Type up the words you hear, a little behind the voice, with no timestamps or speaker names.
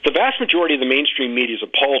vast majority of the mainstream media is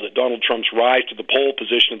appalled at Donald Trump's rise to the pole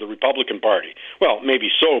position of the Republican Party. Well,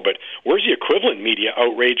 maybe so, but where's the equivalent media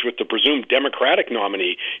outrage with the presumed Democratic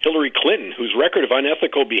nominee, Hillary Clinton, whose record of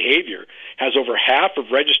unethical behavior has over half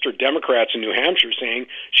of registered Democrats in New Hampshire saying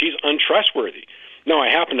she's untrustworthy? Now,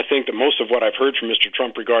 I happen to think that most of what I've heard from Mr.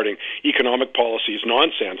 Trump regarding economic policy is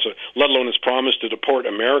nonsense, let alone his promise to deport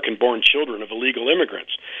American-born children of illegal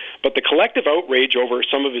immigrants. But the collective outrage over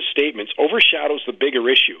some of his statements overshadows the bigger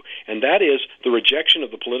issue, and that is the rejection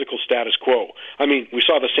of the political status quo. I mean, we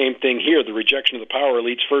saw the same thing here, the rejection of the power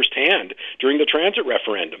elites firsthand during the transit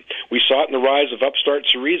referendum. We saw it in the rise of upstart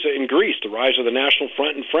Syriza in Greece, the rise of the National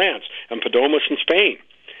Front in France, and Podemos in Spain.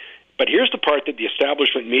 But here's the part that the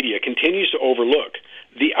establishment media continues to overlook.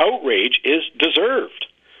 The outrage is deserved.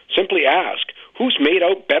 Simply ask, who's made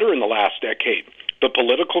out better in the last decade? The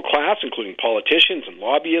political class, including politicians and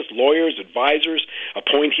lobbyists, lawyers, advisors,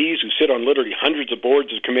 appointees who sit on literally hundreds of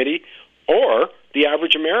boards of committee, or the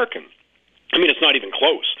average American? I mean, it's not even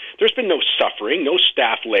close. There's been no suffering, no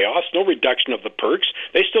staff layoffs, no reduction of the perks.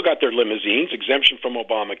 They still got their limousines, exemption from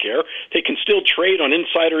Obamacare. They can still trade on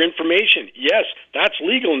insider information. Yes, that's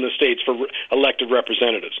legal in the states for elected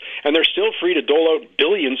representatives. And they're still free to dole out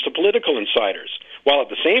billions to political insiders. While at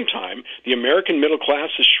the same time, the American middle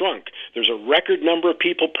class has shrunk. There's a record number of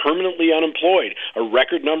people permanently unemployed, a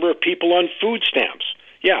record number of people on food stamps.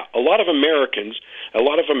 Yeah, a lot of American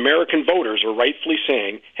voters are rightfully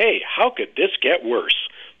saying, hey, how could this get worse?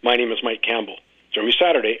 My name is Mike Campbell. Join me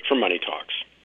Saturday for Money Talks.